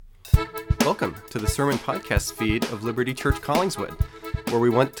Welcome to the sermon podcast feed of Liberty Church Collingswood, where we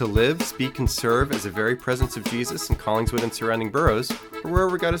want to live, speak, and serve as a very presence of Jesus in Collingswood and surrounding boroughs, or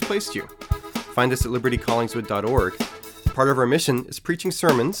wherever God has placed you. Find us at libertycollingswood.org. Part of our mission is preaching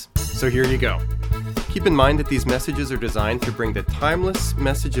sermons, so here you go. Keep in mind that these messages are designed to bring the timeless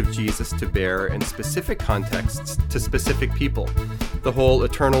message of Jesus to bear in specific contexts to specific people. The whole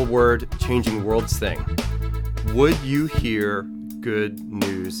eternal word, changing worlds thing. Would you hear good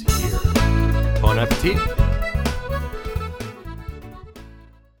news here? Bon appetit!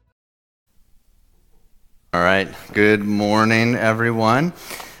 All right, good morning, everyone.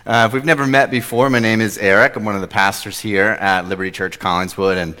 If we've never met before, my name is Eric. I'm one of the pastors here at Liberty Church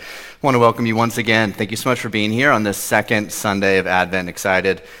Collingswood, and I want to welcome you once again. Thank you so much for being here on this second Sunday of Advent.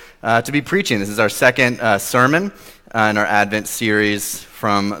 Excited to be preaching. This is our second sermon in our Advent series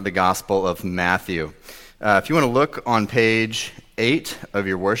from the Gospel of Matthew. If you want to look on page 8 of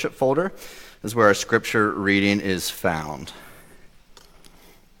your worship folder, this is where our scripture reading is found.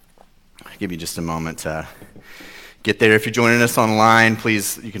 I'll give you just a moment to get there. If you're joining us online,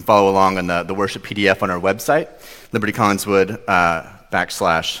 please, you can follow along on the worship PDF on our website, Liberty Collingswood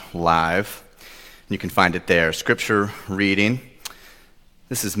 /live. You can find it there. Scripture reading.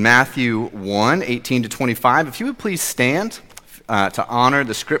 This is Matthew 1, 18 to 25. If you would please stand to honor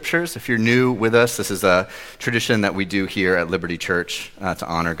the scriptures. If you're new with us, this is a tradition that we do here at Liberty Church to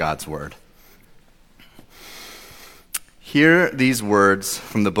honor God's word. Hear these words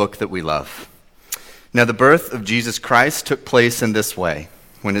from the book that we love. Now the birth of Jesus Christ took place in this way.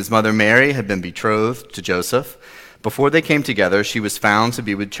 When his mother Mary had been betrothed to Joseph, before they came together, she was found to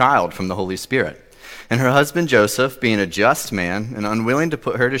be with child from the Holy Spirit. And her husband Joseph, being a just man and unwilling to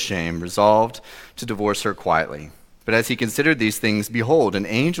put her to shame, resolved to divorce her quietly. But as he considered these things, behold, an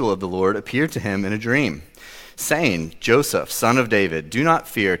angel of the Lord appeared to him in a dream, saying, Joseph, son of David, do not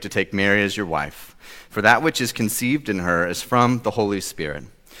fear to take Mary as your wife, for that which is conceived in her is from the Holy Spirit.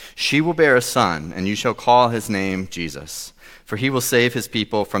 She will bear a son, and you shall call his name Jesus, for he will save his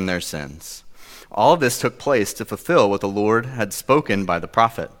people from their sins. All of this took place to fulfill what the Lord had spoken by the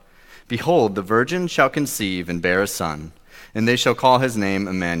prophet. Behold, the virgin shall conceive and bear a son, and they shall call his name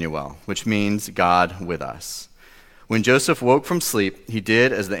Emmanuel, which means God with us. When Joseph woke from sleep, he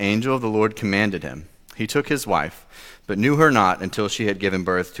did as the angel of the Lord commanded him. He took his wife, but knew her not until she had given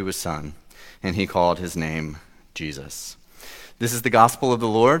birth to a son, and he called his name Jesus. This is the gospel of the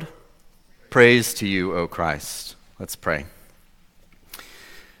Lord. Praise to you, O Christ. Let's pray.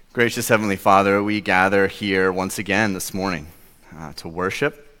 Gracious Heavenly Father, we gather here once again this morning to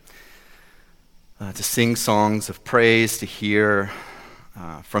worship, to sing songs of praise, to hear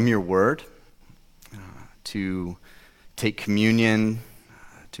from your word, to take communion,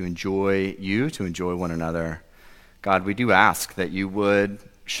 to enjoy you, to enjoy one another. God, we do ask that you would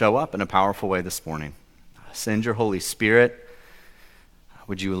show up in a powerful way this morning. Send your Holy Spirit.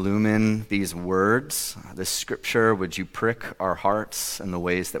 Would you illumine these words, this scripture? Would you prick our hearts in the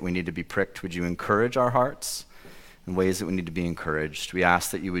ways that we need to be pricked? Would you encourage our hearts in ways that we need to be encouraged? We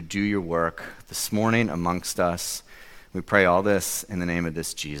ask that you would do your work this morning amongst us. We pray all this in the name of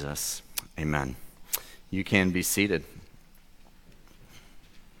this Jesus. Amen. You can be seated.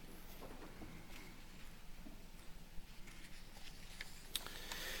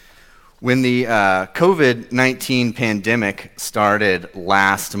 When the COVID-19 pandemic started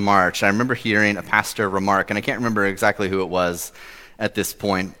last March, I remember hearing a pastor remark, and I can't remember exactly who it was at this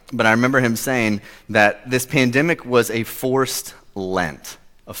point, but I remember him saying that this pandemic was a forced Lent.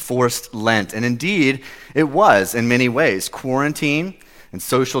 And indeed, it was in many ways. Quarantine and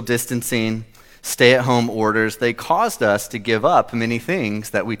social distancing, stay-at-home orders, they caused us to give up many things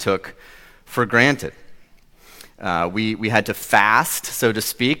that we took for granted. We had to fast, so to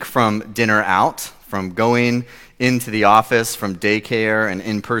speak, from dinner out, from going into the office, from daycare and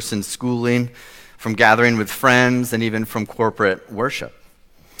in-person schooling, from gathering with friends, and even from corporate worship.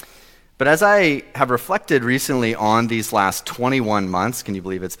 But as I have reflected recently on these last 21 months, can you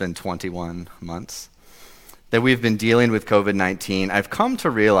believe it's been 21 months, that we've been dealing with COVID-19, I've come to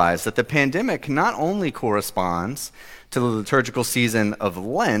realize that the pandemic not only corresponds to the liturgical season of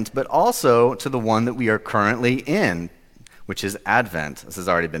Lent, but also to the one that we are currently in, which is Advent, as has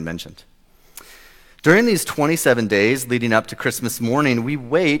already been mentioned. During these 27 days leading up to Christmas morning, we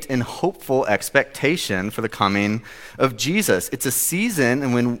wait in hopeful expectation for the coming of Jesus. It's a season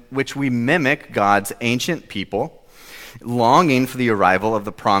in which we mimic God's ancient people, longing for the arrival of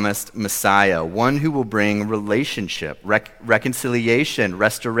the promised Messiah, one who will bring relationship, reconciliation,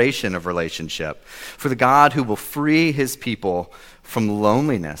 restoration of relationship, for the God who will free his people from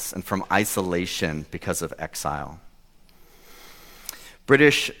loneliness and from isolation because of exile.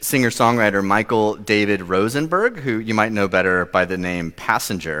 British singer-songwriter Michael David Rosenberg, who you might know better by the name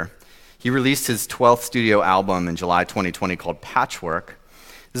Passenger, he released his 12th studio album in July 2020 called Patchwork.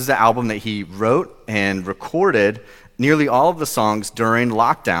 This is an album that he wrote and recorded nearly all of the songs during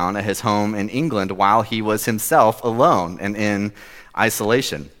lockdown at his home in England while he was himself alone and in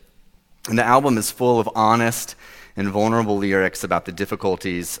isolation. And the album is full of honest and vulnerable lyrics about the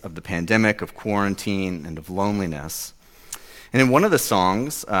difficulties of the pandemic, of quarantine, and of loneliness. And in one of the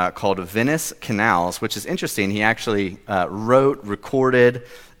songs called Venice Canals, which is interesting, he actually wrote, recorded,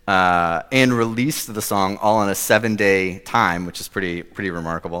 and released the song all in a 7-day time, which is pretty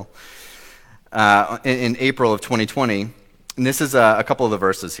remarkable, in April of 2020. And this is a couple of the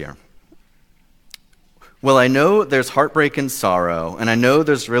verses here. Well, I know there's heartbreak and sorrow, and I know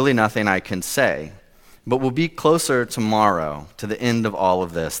there's really nothing I can say, but we'll be closer tomorrow to the end of all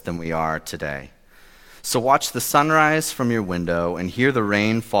of this than we are today. So watch the sunrise from your window and hear the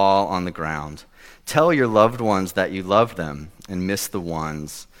rain fall on the ground. Tell your loved ones that you love them and miss the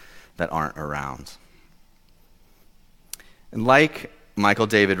ones that aren't around. And like Michael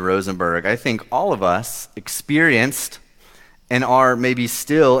David Rosenberg, I think all of us experienced and are maybe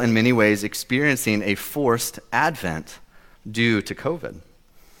still in many ways experiencing a forced Advent due to COVID.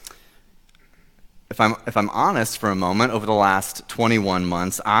 If I'm honest for a moment, over the last 21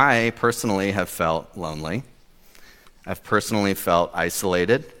 months, I personally have felt lonely. I've personally felt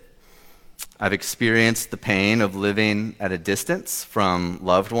isolated. I've experienced the pain of living at a distance from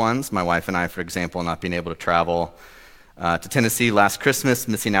loved ones. My wife and I, for example, not being able to travel to Tennessee last Christmas,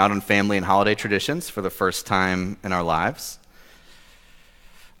 missing out on family and holiday traditions for the first time in our lives.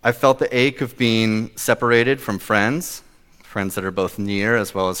 I've felt the ache of being separated from friends that are both near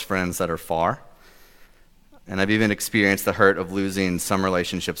as well as friends that are far. And I've even experienced the hurt of losing some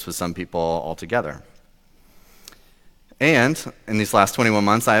relationships with some people altogether. And in these last 21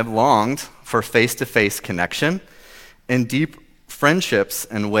 months, I have longed for face-to-face connection and deep friendships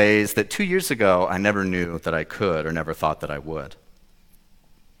in ways that 2 years ago I never knew that I could or never thought that I would.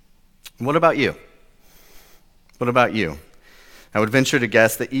 What about you? What about you? I would venture to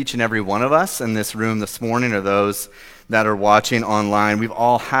guess that each and every one of us in this room this morning, or those that are watching online, we've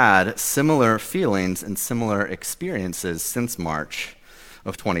all had similar feelings and similar experiences since March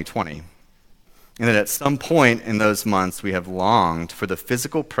of 2020. And that at some point in those months, we have longed for the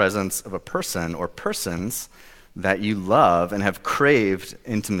physical presence of a person or persons that you love and have craved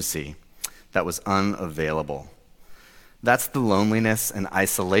intimacy that was unavailable. That's the loneliness and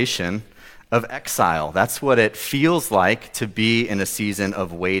isolation of exile. That's what it feels like to be in a season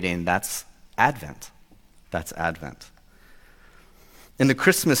of waiting. That's Advent. That's Advent. And the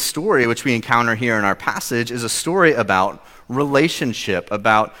Christmas story, which we encounter here in our passage, is a story about relationship,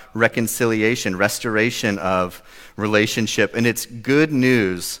 about reconciliation, restoration of relationship. And it's good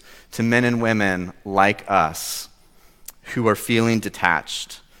news to men and women like us who are feeling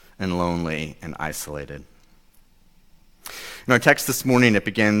detached and lonely and isolated. In our text this morning, it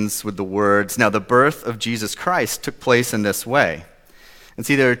begins with the words, "Now the birth of Jesus Christ took place in this way." And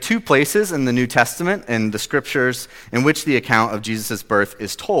see, there are two places in the New Testament and the scriptures in which the account of Jesus' birth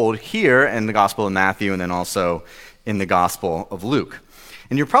is told, here in the Gospel of Matthew and then also in the Gospel of Luke.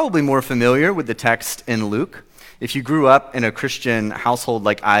 And you're probably more familiar with the text in Luke. If you grew up in a Christian household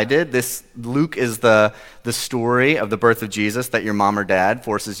like I did, Luke is the story of the birth of Jesus that your mom or dad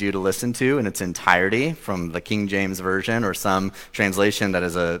forces you to listen to in its entirety from the King James Version or some translation that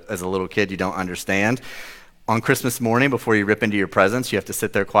as a little kid you don't understand. On Christmas morning, before you rip into your presents, you have to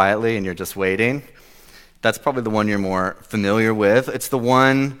sit there quietly and you're just waiting. That's probably the one you're more familiar with. It's the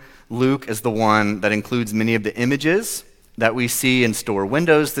one, Luke is the one that includes many of the images that we see in store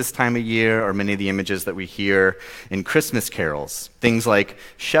windows this time of year, or many of the images that we hear in Christmas carols. Things like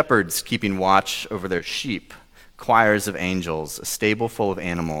shepherds keeping watch over their sheep, choirs of angels, a stable full of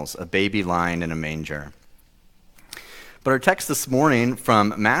animals, a baby lying in a manger. But our text this morning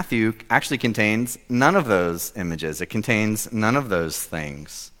from Matthew actually contains none of those images. It contains none of those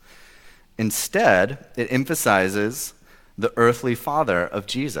things. Instead, it emphasizes the earthly father of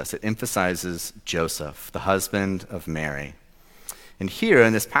Jesus. It emphasizes Joseph, the husband of Mary. And here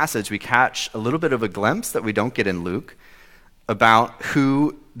in this passage, we catch a little bit of a glimpse that we don't get in Luke about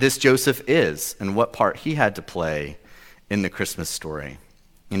who this Joseph is and what part he had to play in the Christmas story.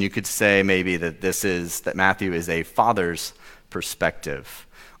 And you could say maybe that Matthew is a father's perspective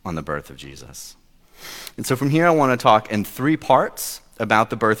on the birth of Jesus. And so from here, I want to talk in three parts about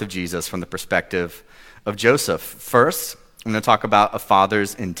the birth of Jesus from the perspective of Joseph. First, I'm going to talk about a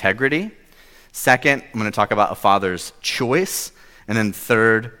father's integrity. Second, I'm going to talk about a father's choice. And then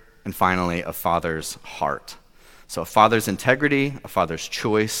third, and finally, a father's heart. So a father's integrity, a father's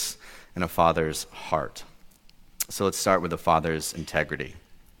choice, and a father's heart. So let's start with a father's integrity.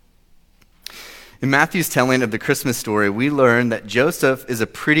 In Matthew's telling of the Christmas story, we learn that Joseph is a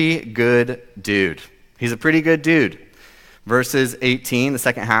pretty good dude. He's a pretty good dude. Verses 18, the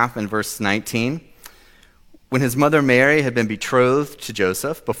second half, and verse 19. When his mother Mary had been betrothed to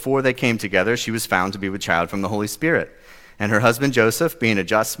Joseph, before they came together, she was found to be with child from the Holy Spirit. And her husband Joseph, being a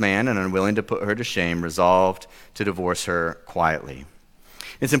just man and unwilling to put her to shame, resolved to divorce her quietly.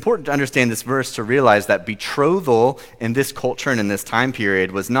 It's important to understand this verse to realize that betrothal in this culture and in this time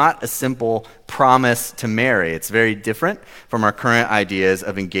period was not a simple promise to marry. It's very different from our current ideas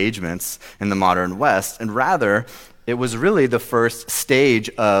of engagements in the modern West, and rather, it was really the first stage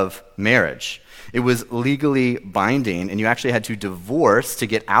of marriage. It was legally binding, and you actually had to divorce to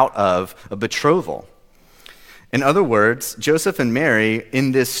get out of a betrothal. In other words, Joseph and Mary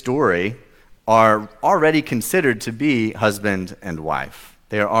in this story are already considered to be husband and wife.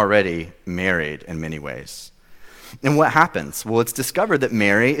 They are already married in many ways. And what happens? Well, it's discovered that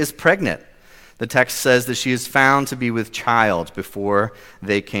Mary is pregnant. The text says that she is found to be with child before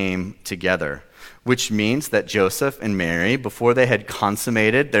they came together, which means that Joseph and Mary, before they had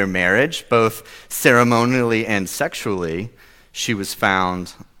consummated their marriage, both ceremonially and sexually, she was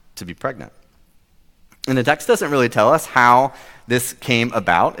found to be pregnant. And the text doesn't really tell us how this came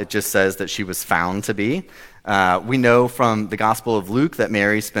about. It just says that she was found to be. We know from the Gospel of Luke that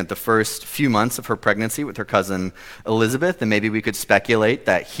Mary spent the first few months of her pregnancy with her cousin Elizabeth, and maybe we could speculate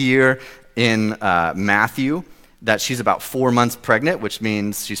that here in Matthew, that she's about 4 months pregnant, which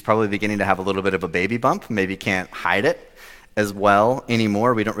means she's probably beginning to have a little bit of a baby bump, maybe can't hide it as well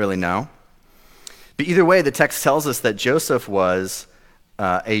anymore. We don't really know. But either way, the text tells us that Joseph was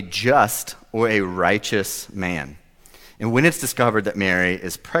a just or a righteous man. And when it's discovered that Mary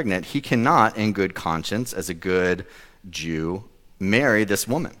is pregnant, he cannot, in good conscience, as a good Jew, marry this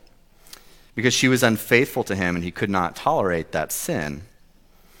woman because she was unfaithful to him and he could not tolerate that sin.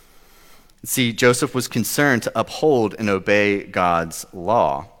 See, Joseph was concerned to uphold and obey God's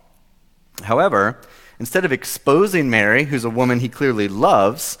law. However, instead of exposing Mary, who's a woman he clearly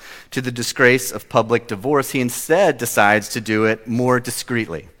loves, to the disgrace of public divorce, he instead decides to do it more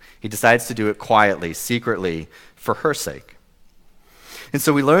discreetly. He decides to do it quietly, secretly, for her sake. And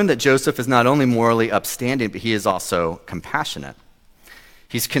so we learn that Joseph is not only morally upstanding, but he is also compassionate.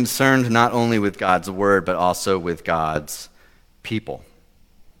 He's concerned not only with God's word, but also with God's people.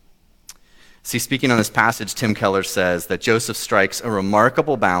 See, speaking on this passage, Tim Keller says that Joseph strikes a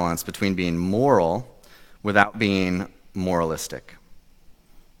remarkable balance between being moral without being moralistic.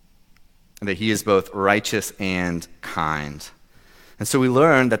 And that he is both righteous and kind. And so we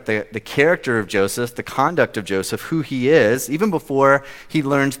learn that the character of Joseph, the conduct of Joseph, who he is, even before he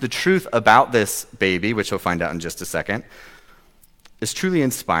learns the truth about this baby, which we'll find out in just a second, is truly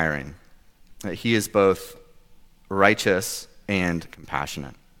inspiring. That he is both righteous and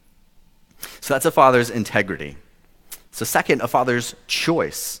compassionate. So that's a father's integrity. So second, a father's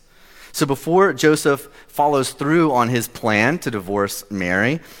choice. So before Joseph follows through on his plan to divorce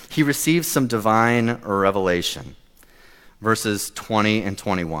Mary, he receives some divine revelation. Verses 20 and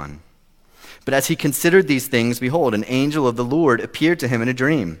 21. But as he considered these things, behold, an angel of the Lord appeared to him in a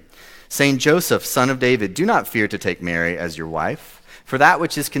dream, saying, Joseph, son of David, do not fear to take Mary as your wife, for that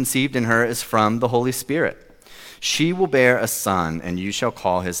which is conceived in her is from the Holy Spirit. She will bear a son, and you shall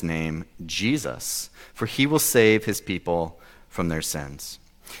call his name Jesus, for he will save his people from their sins.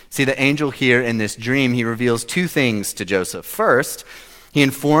 See, the angel here in this dream, he reveals two things to Joseph. First, he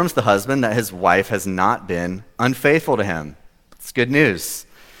informs the husband that his wife has not been unfaithful to him. It's good news.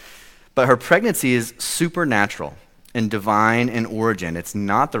 But her pregnancy is supernatural and divine in origin. It's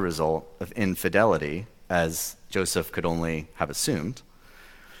not the result of infidelity, as Joseph could only have assumed.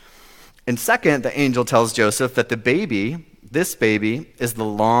 And second, the angel tells Joseph that this baby, is the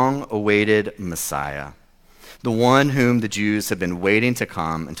long-awaited Messiah, the one whom the Jews have been waiting to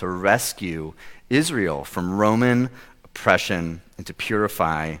come and to rescue Israel from Roman oppression and to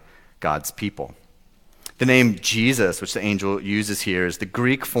purify God's people. The name Jesus, which the angel uses here, is the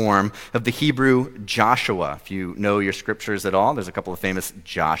Greek form of the Hebrew Joshua. If you know your scriptures at all, there's a couple of famous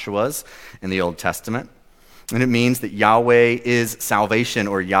Joshuas in the Old Testament. And it means that Yahweh is salvation,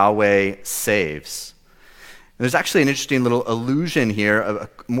 or Yahweh saves. And there's actually an interesting little allusion here,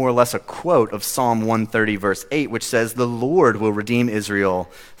 more or less a quote of Psalm 130, verse 8, which says, the Lord will redeem Israel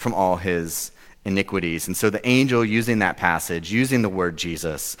from all his iniquities. And so the angel, using that passage, using the word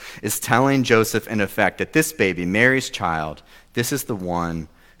Jesus, is telling Joseph in effect that this baby, Mary's child, this is the one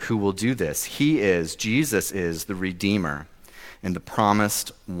who will do this. Jesus is the Redeemer and the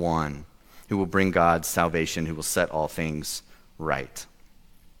promised one who will bring God's salvation, who will set all things right.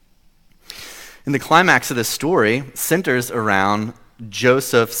 And the climax of this story centers around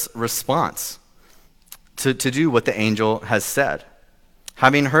Joseph's response to do what the angel has said.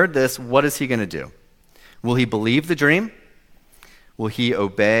 Having heard this, what is he going to do? Will he believe the dream? Will he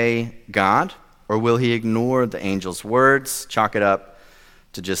obey God? Or will he ignore the angel's words, chalk it up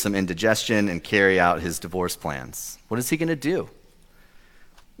to just some indigestion, and carry out his divorce plans? What is he going to do?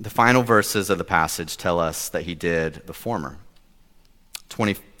 The final verses of the passage tell us that he did the former.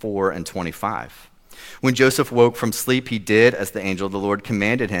 24 and 25. When Joseph woke from sleep, he did as the angel of the Lord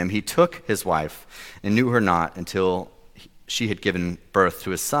commanded him. He took his wife and knew her not until she had given birth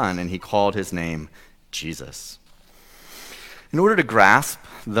to a son, and he called his name Jesus. In order to grasp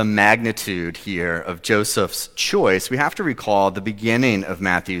the magnitude here of Joseph's choice, we have to recall the beginning of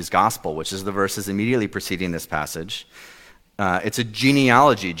Matthew's gospel, which is the verses immediately preceding this passage. It's a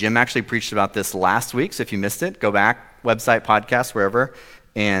genealogy. Jim actually preached about this last week, so if you missed it, go back, website, podcast, wherever,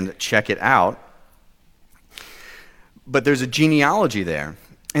 and check it out. But there's a genealogy there.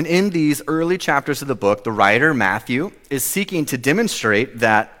 And in these early chapters of the book, the writer, Matthew, is seeking to demonstrate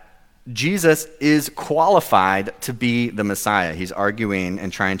that Jesus is qualified to be the Messiah. He's arguing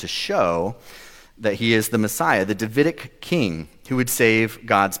and trying to show that he is the Messiah, the Davidic king who would save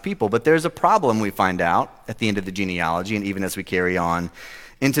God's people. But there's a problem, we find out at the end of the genealogy, and even as we carry on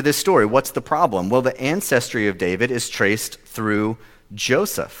into this story. What's the problem? Well, the ancestry of David is traced through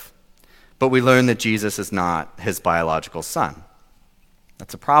Joseph. But we learn that Jesus is not his biological son.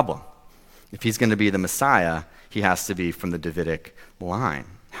 That's a problem. If he's going to be the Messiah, he has to be from the Davidic line.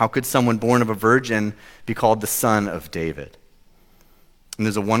 How could someone born of a virgin be called the son of David? And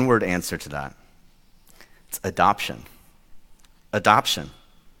there's a one-word answer to that. It's adoption. Adoption.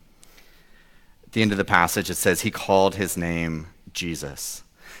 At the end of the passage, it says he called his name Jesus.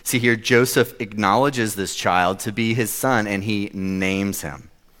 See here, Joseph acknowledges this child to be his son, and he names him.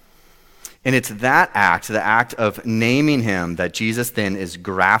 And it's that act, the act of naming him, that Jesus then is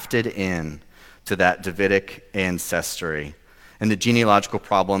grafted in to that Davidic ancestry. And the genealogical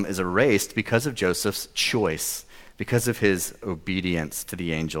problem is erased because of Joseph's choice, because of his obedience to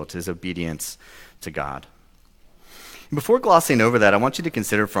the angel, to his obedience to God. Before glossing over that, I want you to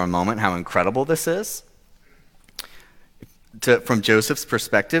consider for a moment how incredible this is. From Joseph's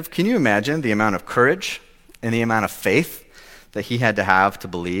perspective, can you imagine the amount of courage and the amount of faith that he had to have to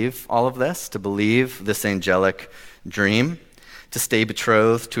believe all of this, to believe this angelic dream, to stay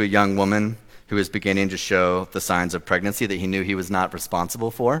betrothed to a young woman who was beginning to show the signs of pregnancy that he knew he was not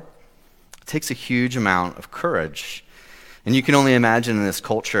responsible for? It takes a huge amount of courage. And you can only imagine in this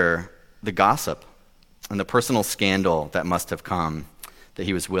culture the gossip and the personal scandal that must have come that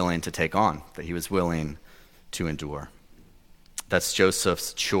he was willing to take on, that he was willing to endure. That's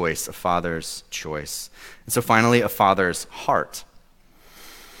Joseph's choice, a father's choice. And so finally, a father's heart.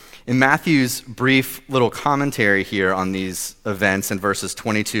 In Matthew's brief little commentary here on these events in verses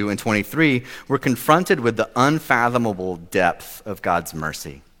 22 and 23, we're confronted with the unfathomable depth of God's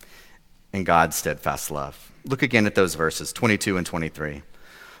mercy and God's steadfast love. Look again at those verses, 22 and 23.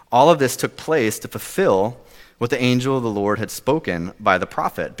 All of this took place to fulfill what the angel of the Lord had spoken by the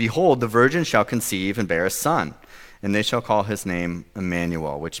prophet. Behold, the virgin shall conceive and bear a son, and they shall call his name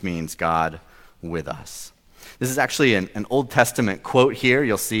Emmanuel, which means God with us. This is actually an Old Testament quote here.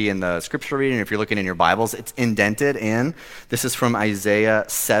 You'll see in the scripture reading, if you're looking in your Bibles, it's indented in. This is from Isaiah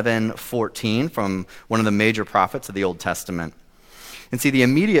 7:14, from one of the major prophets of the Old Testament. And see, the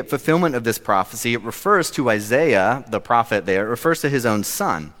immediate fulfillment of this prophecy, it refers to Isaiah, the prophet there, it refers to his own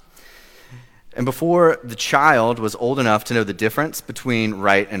son. And before the child was old enough to know the difference between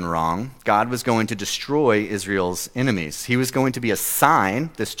right and wrong, God was going to destroy Israel's enemies. He was going to be a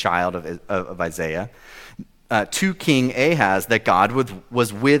sign, this child of Isaiah, to King Ahaz, that God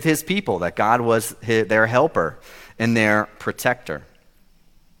was with his people, that God was their helper and their protector.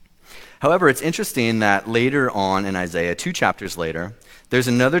 However, it's interesting that later on in Isaiah, 2 chapters later, there's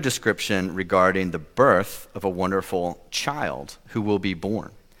another description regarding the birth of a wonderful child who will be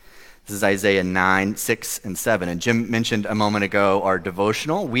born. This is Isaiah 9, 6, and 7. And Jim mentioned a moment ago our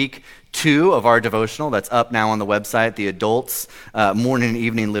devotional, week 2 of our devotional that's up now on the website, the adults' morning and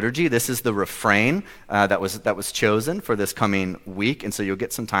evening liturgy. This is the refrain that was chosen for this coming week. And so you'll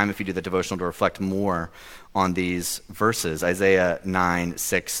get some time if you do the devotional to reflect more on these verses, Isaiah 9,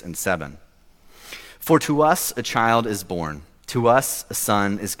 6, and 7. For to us a child is born, to us a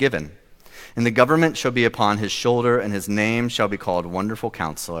son is given. And the government shall be upon his shoulder, and his name shall be called Wonderful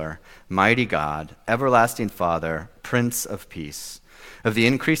Counselor, Mighty God, Everlasting Father, Prince of Peace. Of the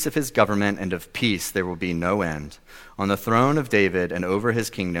increase of his government and of peace there will be no end, on the throne of David and over his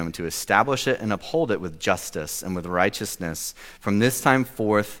kingdom, to establish it and uphold it with justice and with righteousness from this time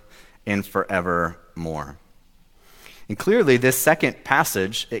forth and forevermore. And clearly, this second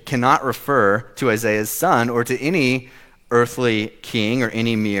passage, it cannot refer to Isaiah's son or to any earthly king or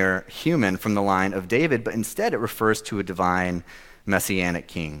any mere human from the line of David, but instead it refers to a divine messianic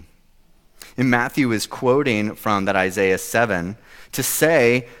king. And Matthew is quoting from that Isaiah 7 to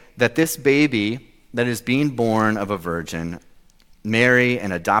say that this baby that is being born of a virgin, Mary,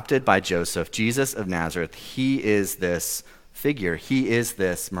 and adopted by Joseph, Jesus of Nazareth, he is this figure. He is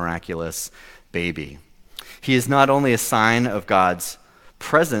this miraculous baby. He is not only a sign of God's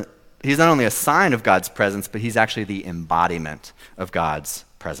presence, he's not only a sign of God's presence, but he's actually the embodiment of God's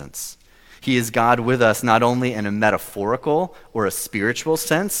presence. He is God with us not only in a metaphorical or a spiritual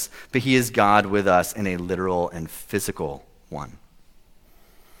sense, but he is God with us in a literal and physical one.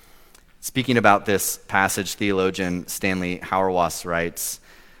 Speaking about this passage, theologian Stanley Hauerwas writes,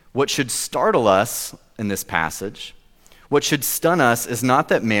 "What should startle us in this passage, what should stun us is not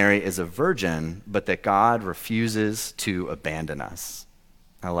that Mary is a virgin, but that God refuses to abandon us."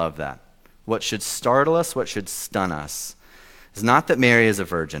 I love that. What should startle us, what should stun us, is not that Mary is a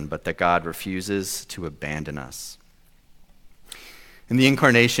virgin, but that God refuses to abandon us. In the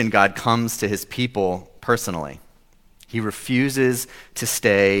incarnation, God comes to his people personally. He refuses to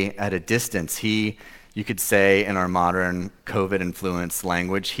stay at a distance. You could say in our modern COVID-influenced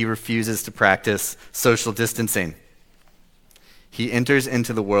language, he refuses to practice social distancing. He enters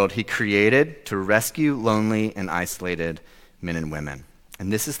into the world he created to rescue lonely and isolated men and women.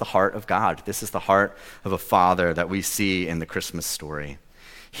 And this is the heart of God. This is the heart of a father that we see in the Christmas story.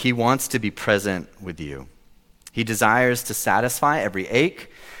 He wants to be present with you. He desires to satisfy every ache,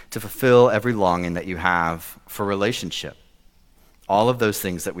 to fulfill every longing that you have for relationship. All of those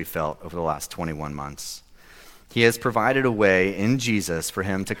things that we felt over the last 21 months. He has provided a way in Jesus for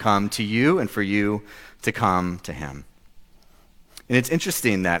him to come to you and for you to come to him. And it's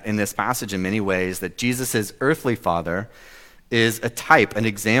interesting that in this passage, in many ways, that Jesus' earthly father is a type, an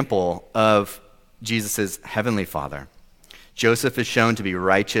example of Jesus' heavenly father. Joseph is shown to be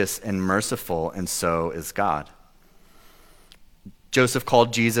righteous and merciful, and so is God. Joseph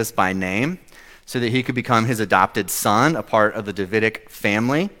called Jesus by name so that he could become his adopted son, a part of the Davidic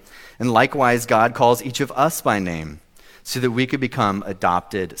family. And likewise, God calls each of us by name so that we could become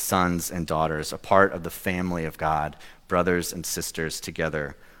adopted sons and daughters, a part of the family of God, brothers and sisters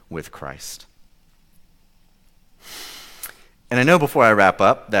together with Christ. And I know before I wrap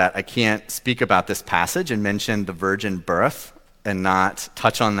up that I can't speak about this passage and mention the virgin birth and not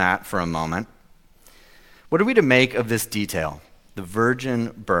touch on that for a moment. What are we to make of this detail? The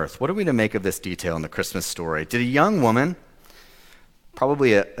virgin birth. What are we to make of this detail in the Christmas story? Did a young woman,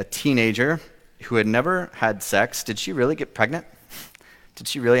 probably a teenager who had never had sex, did she really get pregnant? Did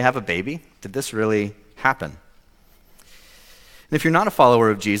she really have a baby? Did this really happen? And if you're not a follower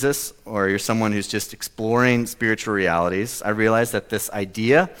of Jesus, or you're someone who's just exploring spiritual realities, I realize that this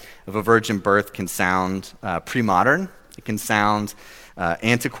idea of a virgin birth can sound pre-modern. It can sound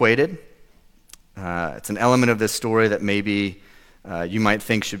antiquated. It's an element of this story that maybe you might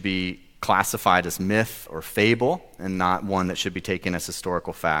think should be classified as myth or fable and not one that should be taken as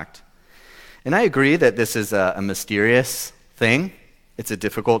historical fact. And I agree that this is a mysterious thing. It's a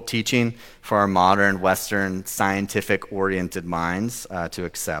difficult teaching for our modern, Western, scientific-oriented minds to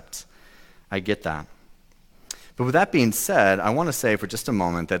accept. I get that. But with that being said, I want to say for just a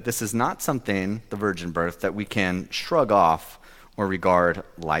moment that this is not something, the virgin birth, that we can shrug off or regard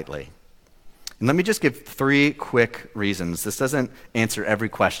lightly. And let me just give 3 quick reasons. This doesn't answer every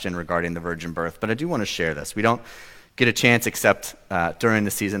question regarding the virgin birth, but I do want to share this. We don't get a chance except during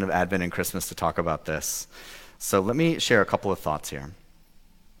the season of Advent and Christmas to talk about this. So let me share a couple of thoughts here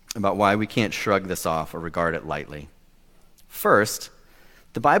about why we can't shrug this off or regard it lightly. First,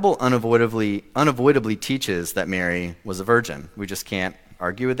 the Bible unavoidably teaches that Mary was a virgin. We just can't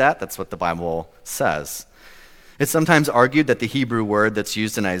argue with that. That's what the Bible says. It's sometimes argued that the Hebrew word that's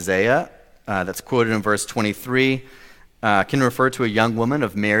used in Isaiah that's quoted in verse 23 can refer to a young woman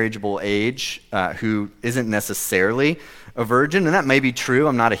of marriageable age who isn't necessarily a virgin, and that may be true.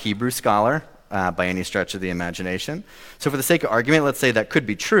 I'm not a Hebrew scholar by any stretch of the imagination. So for the sake of argument, let's say that could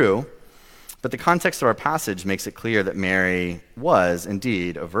be true, but the context of our passage makes it clear that Mary was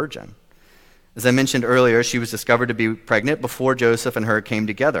indeed a virgin. As I mentioned earlier, she was discovered to be pregnant before Joseph and her came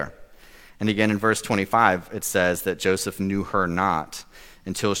together. And again in verse 25, it says that Joseph knew her not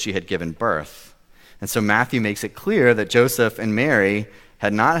until she had given birth. And so Matthew makes it clear that Joseph and Mary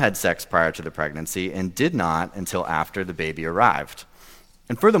had not had sex prior to the pregnancy and did not until after the baby arrived.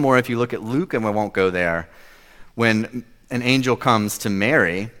 And furthermore, if you look at Luke, and we won't go there, when an angel comes to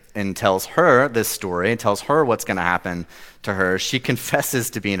Mary and tells her this story and tells her what's going to happen to her, she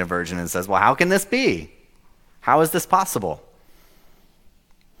confesses to being a virgin and says, well, how can this be? How is this possible?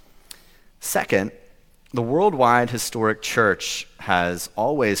 Second, the worldwide historic church has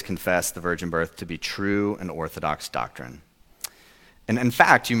always confessed the virgin birth to be true and orthodox doctrine. And in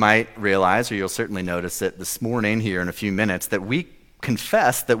fact, you might realize, or you'll certainly notice it this morning here in a few minutes, that we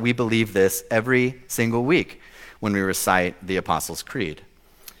confess that we believe this every single week when we recite the Apostles' Creed,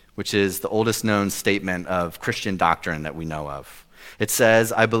 which is the oldest known statement of Christian doctrine that we know of. It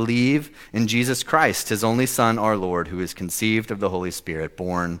says, I believe in Jesus Christ, his only Son, our Lord, who is conceived of the Holy Spirit,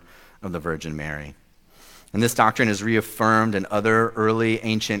 born of the Virgin Mary. And this doctrine is reaffirmed in other early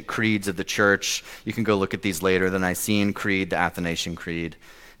ancient creeds of the church. You can go look at these later, the Nicene Creed, the Athanasian Creed,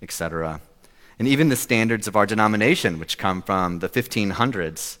 etc. And even the standards of our denomination, which come from the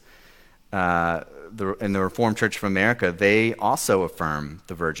 1500s, in the Reformed Church of America, they also affirm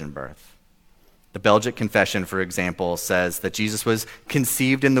the virgin birth. The Belgic Confession, for example, says that Jesus was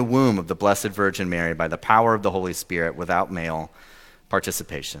conceived in the womb of the Blessed Virgin Mary by the power of the Holy Spirit without male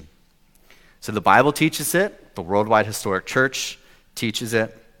participation. So the Bible teaches it, the worldwide historic church teaches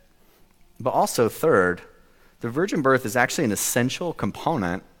it, but also third, the virgin birth is actually an essential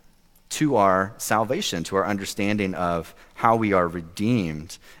component to our salvation, to our understanding of how we are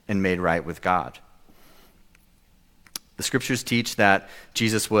redeemed and made right with God. The scriptures teach that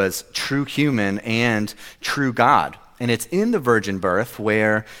Jesus was true human and true God, and it's in the virgin birth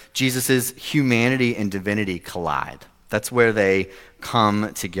where Jesus' humanity and divinity collide. That's where they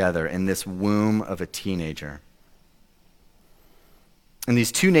come together in this womb of a teenager. And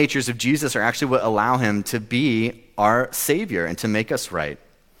these two natures of Jesus are actually what allow him to be our Savior and to make us right.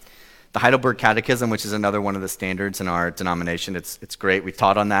 The Heidelberg Catechism, which is another one of the standards in our denomination, it's great. We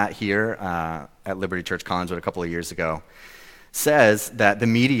taught on that here at Liberty Church Collingswood a couple of years ago, says that the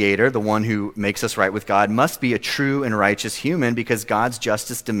mediator, the one who makes us right with God, must be a true and righteous human because God's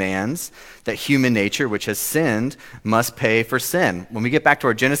justice demands that human nature, which has sinned, must pay for sin. When we get back to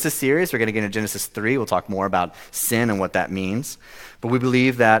our Genesis series, we're going to get into Genesis 3. We'll talk more about sin and what that means. But we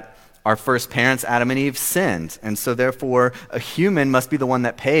believe that our first parents, Adam and Eve, sinned, and so therefore a human must be the one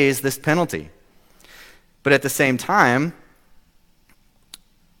that pays this penalty. But at the same time,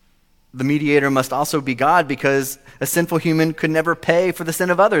 the mediator must also be God because a sinful human could never pay for the sin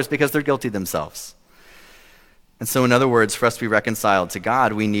of others because they're guilty themselves. And so in other words, for us to be reconciled to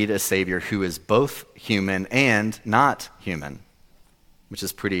God, we need a Savior who is both human and not human, which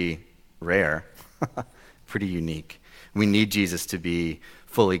is pretty rare, pretty unique. We need Jesus to be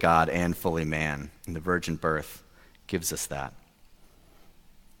fully God and fully man, and the virgin birth gives us that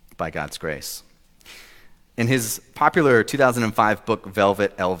by God's grace. In his popular 2005 book,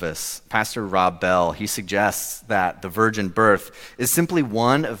 Velvet Elvis, Pastor Rob Bell, he suggests that the virgin birth is simply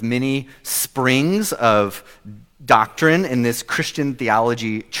one of many springs of doctrine in this Christian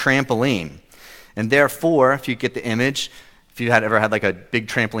theology trampoline. And therefore, if you get the image, if you had ever had like a big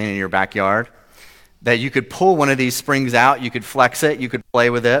trampoline in your backyard, that you could pull one of these springs out, you could flex it, you could play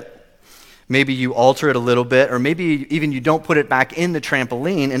with it. Maybe you alter it a little bit, or maybe even you don't put it back in the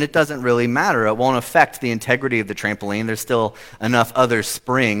trampoline, and it doesn't really matter. It won't affect the integrity of the trampoline. There's still enough other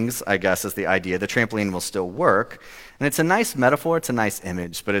springs, I guess is the idea. The trampoline will still work. And it's a nice metaphor, it's a nice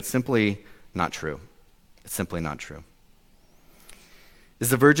image, but it's simply not true. It's simply not true. Is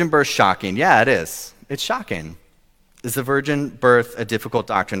the virgin birth shocking? Yeah, it is. It's shocking. Is the virgin birth a difficult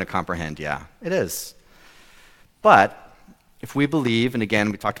doctrine to comprehend? Yeah, it is. But if we believe, and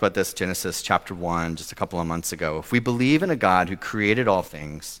again, we talked about this Genesis chapter 1 just a couple of months ago, if we believe in a God who created all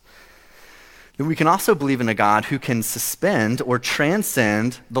things, then we can also believe in a God who can suspend or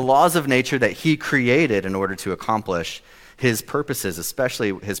transcend the laws of nature that he created in order to accomplish his purposes,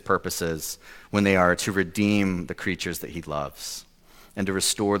 especially his purposes when they are to redeem the creatures that he loves and to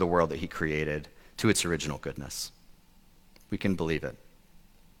restore the world that he created to its original goodness. We can believe it.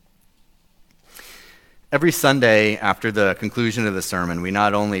 Every Sunday after the conclusion of the sermon, we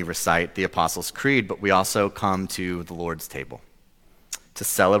not only recite the Apostles' Creed, but we also come to the Lord's table to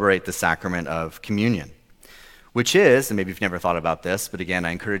celebrate the sacrament of communion, which is, and maybe you've never thought about this, but again,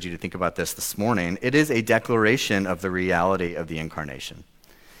 I encourage you to think about this morning, it is a declaration of the reality of the incarnation.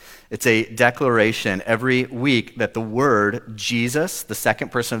 It's a declaration every week that the Word, Jesus, the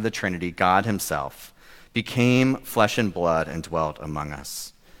second person of the Trinity, God himself, became flesh and blood and dwelt among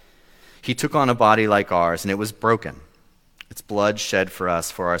us. He took on a body like ours, and it was broken. Its blood shed for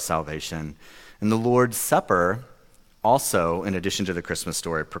us for our salvation. And the Lord's Supper also, in addition to the Christmas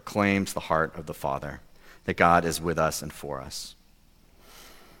story, proclaims the heart of the Father, that God is with us and for us.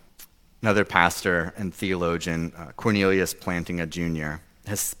 Another pastor and theologian, Cornelius Plantinga Jr.,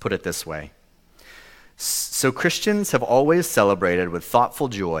 has put it this way. So Christians have always celebrated with thoughtful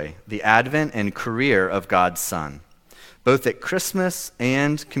joy the advent and career of God's Son. Both at Christmas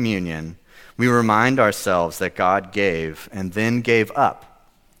and communion, we remind ourselves that God gave and then gave up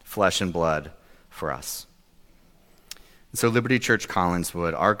flesh and blood for us. So Liberty Church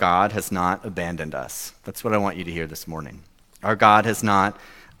Collingswood, our God has not abandoned us. That's what I want you to hear this morning. Our God has not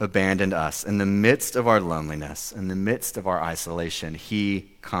abandoned us. In the midst of our loneliness, in the midst of our isolation,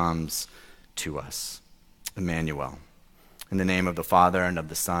 he comes to us. Emmanuel. In the name of the Father, and of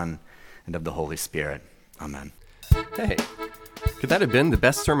the Son, and of the Holy Spirit. Amen. Hey, could that have been the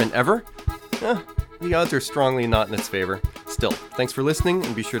best sermon ever? The odds are strongly not in its favor. Still, thanks for listening,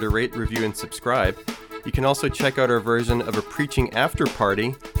 and be sure to rate, review, and subscribe. You can also check out our version of a preaching after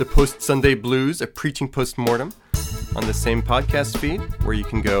party, the Post-Sunday Blues, a preaching post-mortem, on the same podcast feed, where you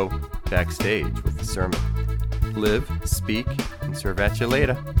can go backstage with the sermon. Live, speak, and serve at you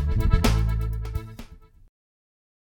later.